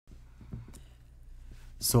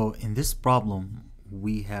So in this problem,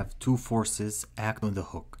 we have two forces act on the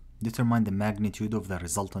hook. Determine the magnitude of the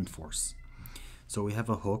resultant force. So we have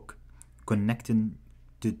a hook. Connected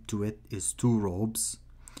to it is two ropes.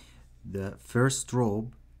 The first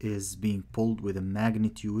rope is being pulled with a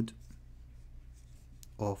magnitude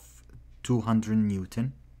of 200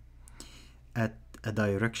 Newton at a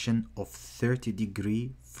direction of 30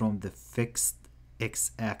 degrees from the fixed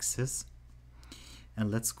x-axis.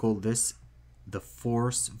 And let's call this the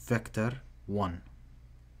force vector 1.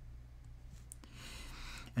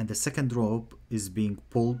 And the second rope is being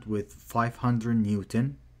pulled with 500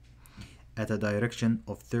 Newton at a direction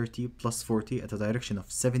of 30 plus 40 at a direction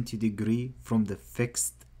of 70 degrees from the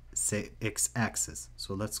fixed x-axis.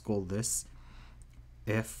 So let's call this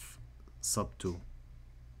F sub 2.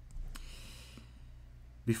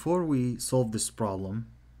 Before we solve this problem,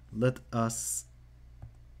 let us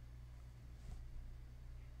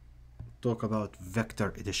talk about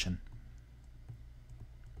vector addition.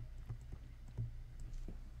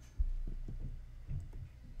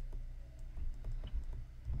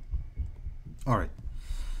 Alright,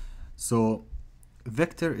 so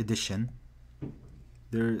vector addition,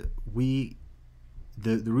 the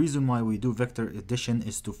reason why we do vector addition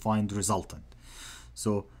is to find resultant.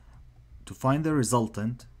 So to find the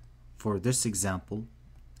resultant for this example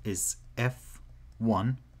is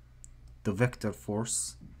F1, the vector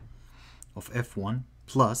force of F1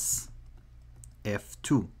 plus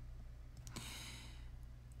F2,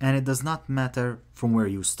 and it does not matter from where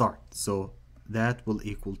you start, so that will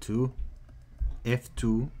equal to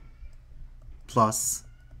F2 plus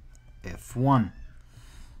F1.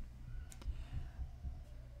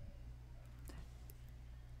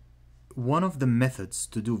 One of the methods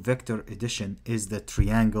to do vector addition is the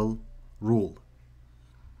triangle rule,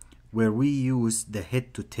 where we use the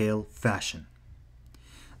head to tail fashion.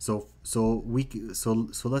 So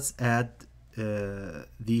let's add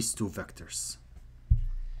these two vectors.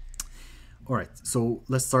 All right, so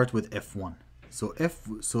let's start with F1. So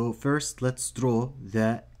first let's draw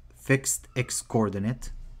the fixed x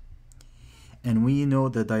coordinate, and we know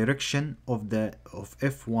the direction of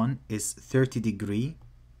F1 is 30 degrees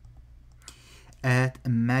at a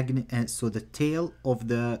magnet, so the tail of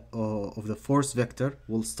the force vector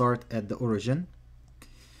will start at the origin,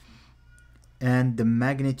 and the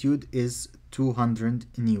magnitude is 200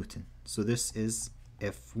 Newton. So this is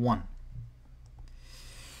F1,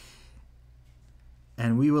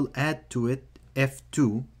 and we will add to it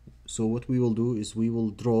F2. So what we will do is we will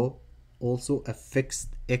draw also a fixed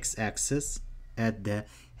x-axis at the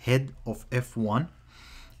head of F1,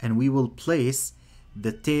 and we will place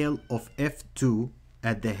the tail of F2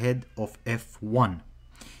 at the head of F1,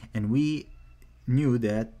 and we knew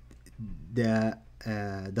that the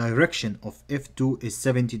direction of F2 is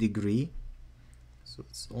 70 degrees, so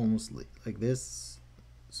it's almost like this,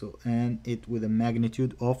 so, and it with a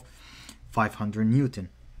magnitude of 500 Newton,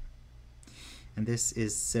 and this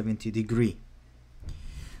is 70 degrees.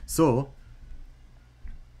 So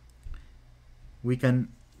we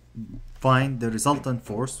can find the resultant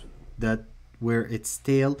force that where its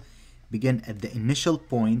tail begin at the initial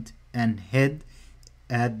point and head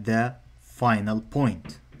at the final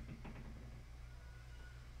point.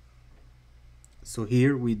 So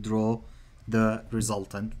here we draw the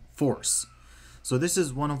resultant force. So this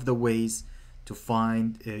is one of the ways to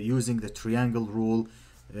find using the triangle rule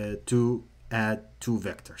to add two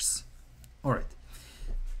vectors. All right.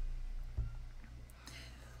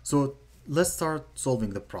 So let's start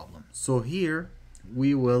solving the problem. So here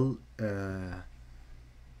we will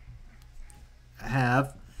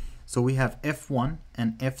we have F1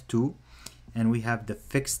 and F2, and we have the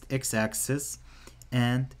fixed x-axis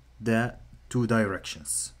and the two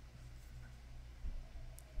directions.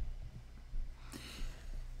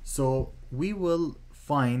 So we will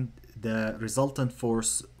find the resultant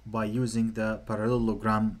force by using the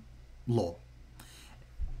parallelogram law.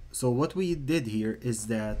 So what we did here is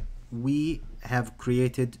that we have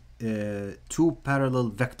created two parallel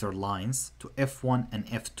vector lines to F1 and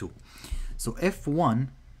F2. So F1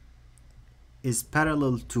 is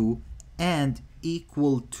parallel to and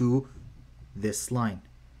equal to this line.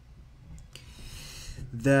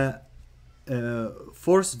 The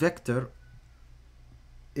force vector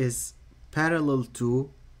is parallel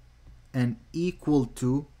to and equal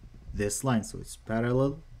to this line, so it's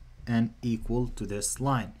parallel and equal to this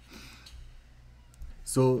line.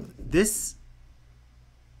 So this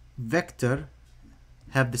vector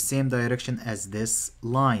have the same direction as this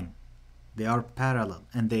line. They are parallel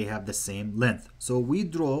and they have the same length. So we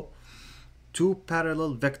draw two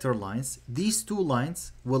parallel vector lines. These two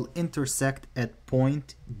lines will intersect at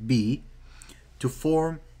point B to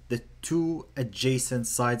form the two adjacent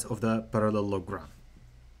sides of the parallelogram.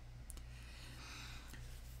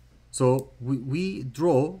 So we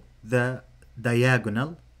draw the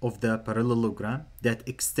diagonal of the parallelogram that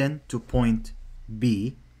extend to point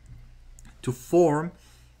B to form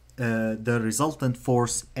the resultant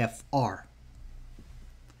force Fr.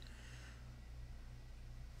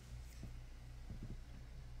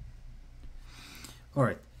 All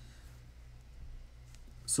right.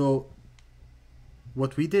 So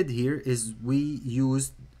what we did here is we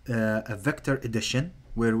used a vector addition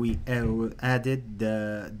where we added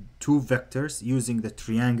the two vectors using the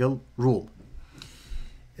triangle rule.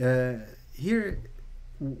 Here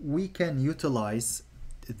we can utilize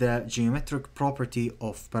the geometric property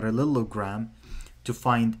of parallelogram to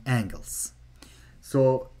find angles.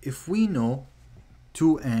 So if we know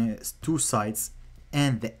two sides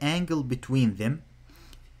and the angle between them,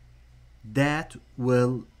 that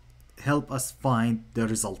will help us find the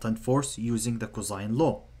resultant force using the cosine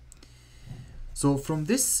law. So from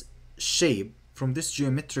this shape, from this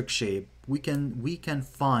geometric shape, we can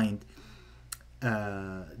find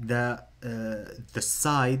the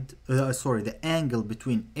angle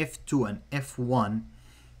between F2 and F1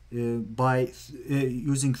 by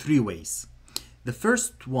using three ways. The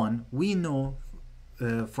first one, we know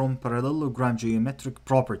from parallelogram geometric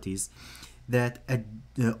properties that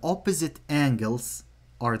the opposite angles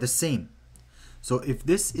are the same. So if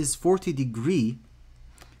this is 40 degree,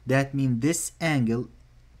 that means this angle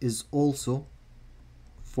is also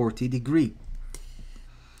 40 degree.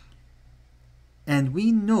 And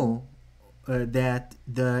we know that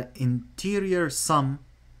the interior sum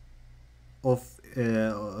of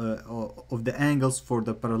the angles for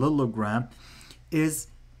the parallelogram is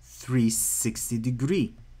 360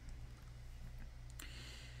 degree.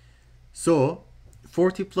 So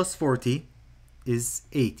 40 plus 40 is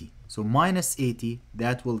 80. So minus 80,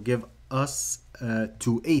 that will give us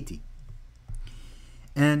 280.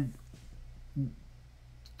 And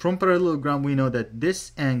from parallelogram we know that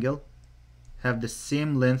this angle have the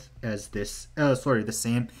same length as this, the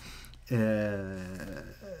same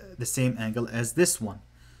angle as this one.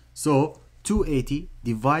 So 280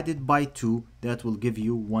 divided by 2, that will give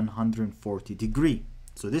you 140 degree.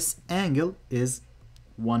 So this angle is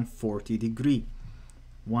 140 degree.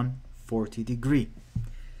 140 degree.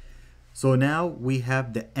 So now we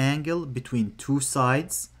have the angle between two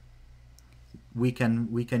sides. We can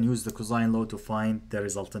use the cosine law to find the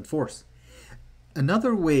resultant force.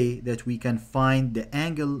 Another way that we can find the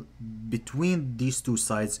angle between these two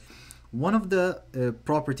sides, one of the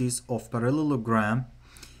properties of parallelogram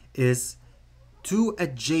is two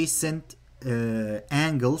adjacent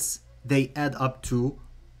angles, they add up to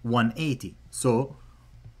 180. So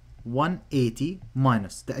 180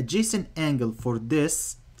 minus the adjacent angle for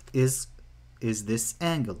this is this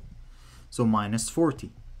angle, so minus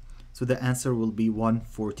 40. So the answer will be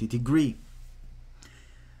 140 degree.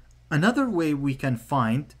 Another way we can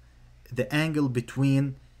find the angle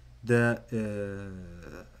between the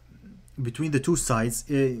two sides,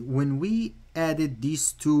 when we added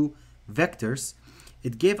these two vectors,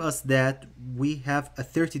 it gave us that we have a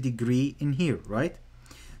 30 degree in here, right?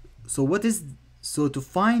 So to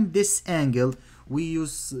find this angle, we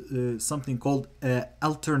use something called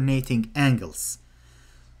alternating angles.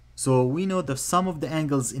 So we know the sum of the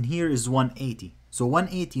angles in here is 180. So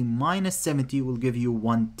 180 minus 70 will give you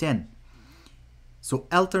 110. So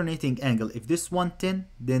alternating angle, if this 110,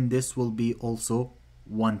 then this will be also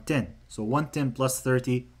 110. So 110 plus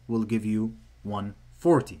 30 will give you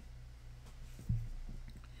 140.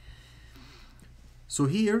 So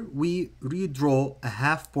here we redraw a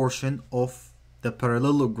half portion of the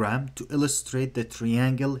parallelogram to illustrate the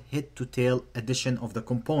triangle head to tail addition of the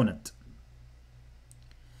component.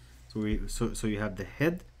 So you have the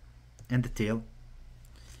head and the tail.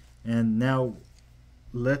 And now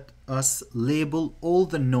let us label all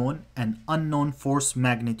the known and unknown force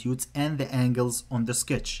magnitudes and the angles on the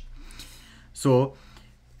sketch. So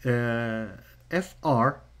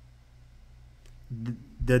FR,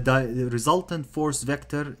 the resultant force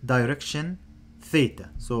vector direction theta.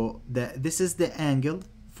 So this is the angle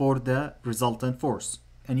for the resultant force,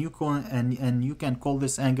 and you can call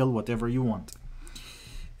this angle whatever you want.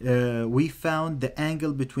 We found the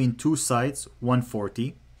angle between two sides,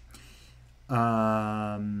 140.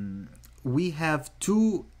 We have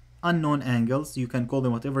two unknown angles. You can call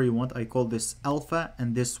them whatever you want. I call this alpha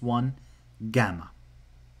and this one gamma.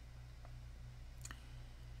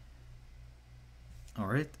 All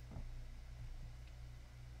right.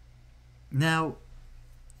 Now,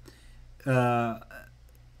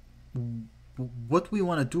 what we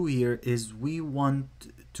want to do here is we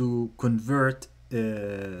want to convert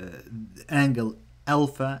angle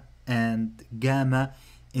alpha and gamma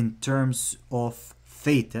in terms of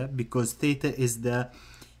theta, because theta is the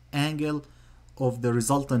angle of the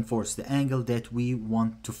resultant force, the angle that we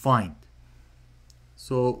want to find.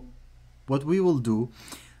 So what we will do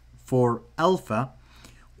for alpha,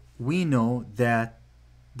 we know that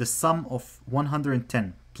the sum of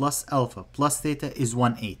 110 plus alpha plus theta is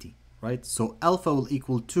 180, right? So alpha will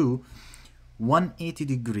equal to 180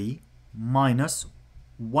 degree minus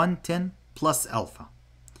 110 plus alpha.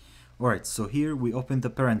 Alright, so here we open the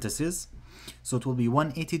parentheses. So it will be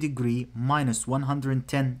 180 degree minus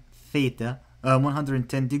 110 theta,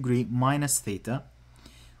 110 degree minus theta.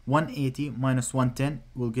 180 minus 110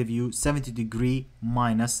 will give you 70 degree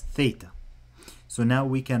minus theta. So now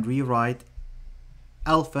we can rewrite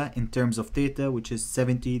alpha in terms of theta, which is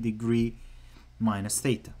 70 degree minus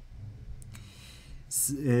theta.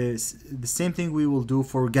 The same thing we will do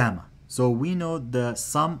for gamma. So we know the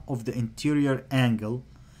sum of the interior angle,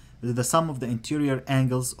 the sum of the interior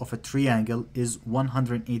angles of a triangle is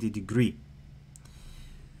 180 degree.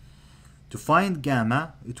 To find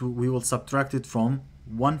gamma, we will subtract it from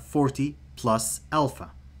 140 plus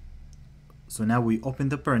alpha. So now we open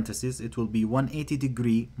the parentheses, it will be 180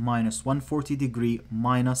 degree minus 140 degree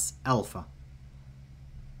minus alpha.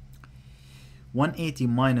 180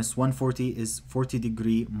 minus 140 is 40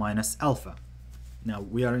 degree minus alpha. Now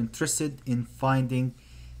we are interested in finding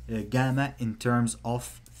gamma in terms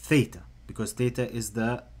of theta, because theta is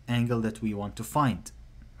the angle that we want to find.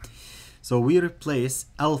 So we replace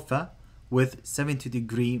alpha with 70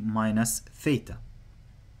 degree minus theta.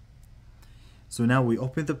 So now we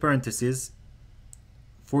open the parentheses,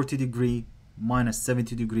 40 degree minus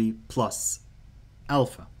 70 degree plus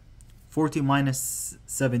alpha. 40 minus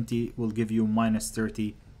 70 will give you minus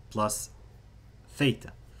 30 plus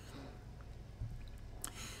theta.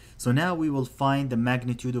 So now we will find the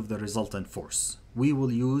magnitude of the resultant force. We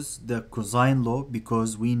will use the cosine law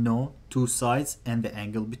because we know two sides and the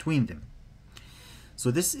angle between them.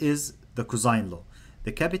 So this is the cosine law.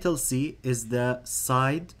 The capital C is the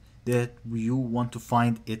side that you want to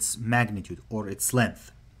find its magnitude or its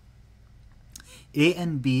length. A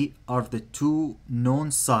and B are the two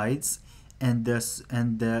known sides, and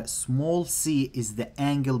the small c is the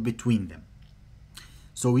angle between them.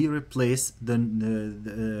 So we replace the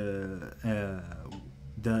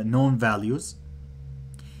known values,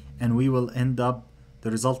 and we will end up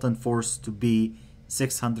the resultant force to be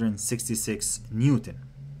 666 Newton.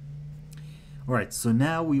 Alright, so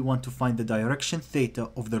now we want to find the direction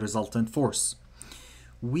theta of the resultant force.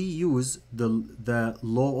 We use the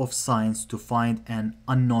law of sines to find an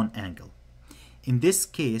unknown angle. In this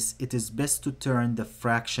case, it is best to turn the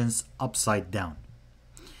fractions upside down.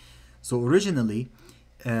 So originally,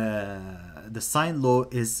 the sine law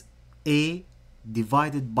is A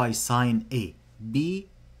divided by sine A, B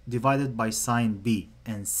divided by sine B,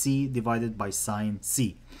 and C divided by sine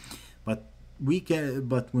C. But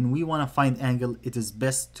when we want to find angle, it is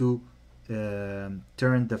best to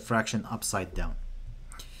turn the fraction upside down.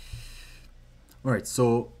 All right,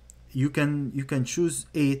 so you can choose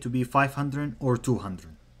A to be 500 or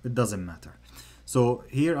 200. It doesn't matter. So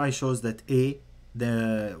here I shows that A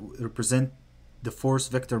represent the force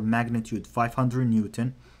vector magnitude 500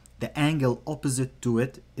 Newton. The angle opposite to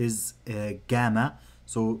it is gamma,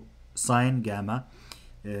 so sine gamma.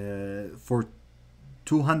 For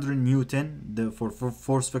 200 Newton, for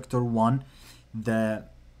force vector 1, the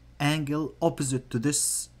angle opposite to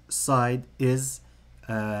this side is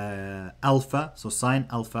alpha, so sine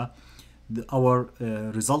alpha. Our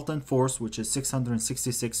resultant force, which is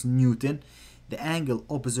 666 Newton, the angle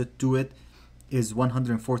opposite to it is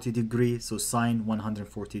 140 degree, so sine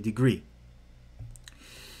 140 degree.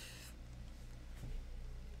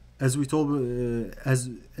 As we told, as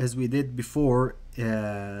we did before,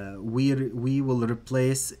 we will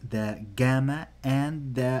replace the gamma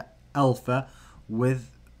and the alpha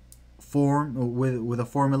with a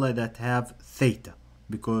formula that have theta,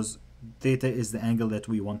 because theta is the angle that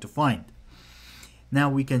we want to find. Now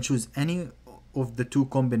we can choose any of the two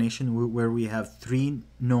combinations where we have 3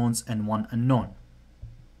 knowns and 1 unknown.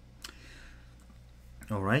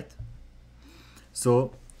 All right.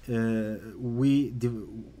 So we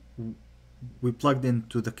plugged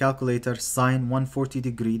into the calculator sine 140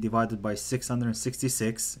 degree divided by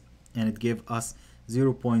 666, and it gave us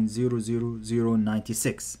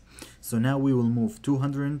 0.00096. So now we will move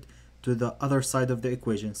 200 to the other side of the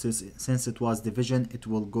equation. Since it was division, it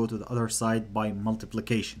will go to the other side by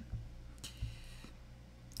multiplication.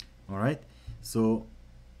 All right, so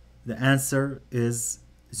the answer is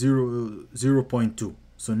 0.2.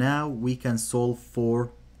 So now we can solve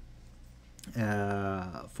for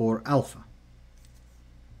for alpha,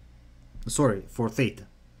 sorry, for theta.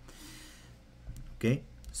 Okay,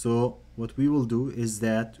 so what we will do is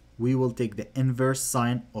that we will take the inverse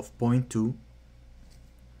sine of 0.2.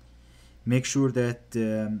 Make sure that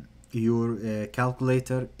your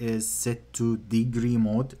calculator is set to degree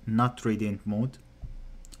mode, not radian mode.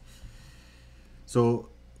 So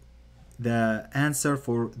the answer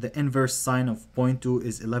for the inverse sine of 0.2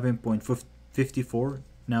 is 11.54.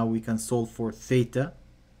 Now we can solve for theta.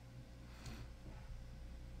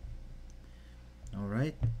 All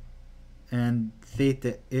right, and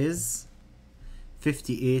theta is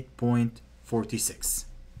 58.46.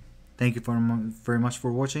 Thank you very much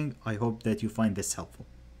for watching. I hope that you find this helpful.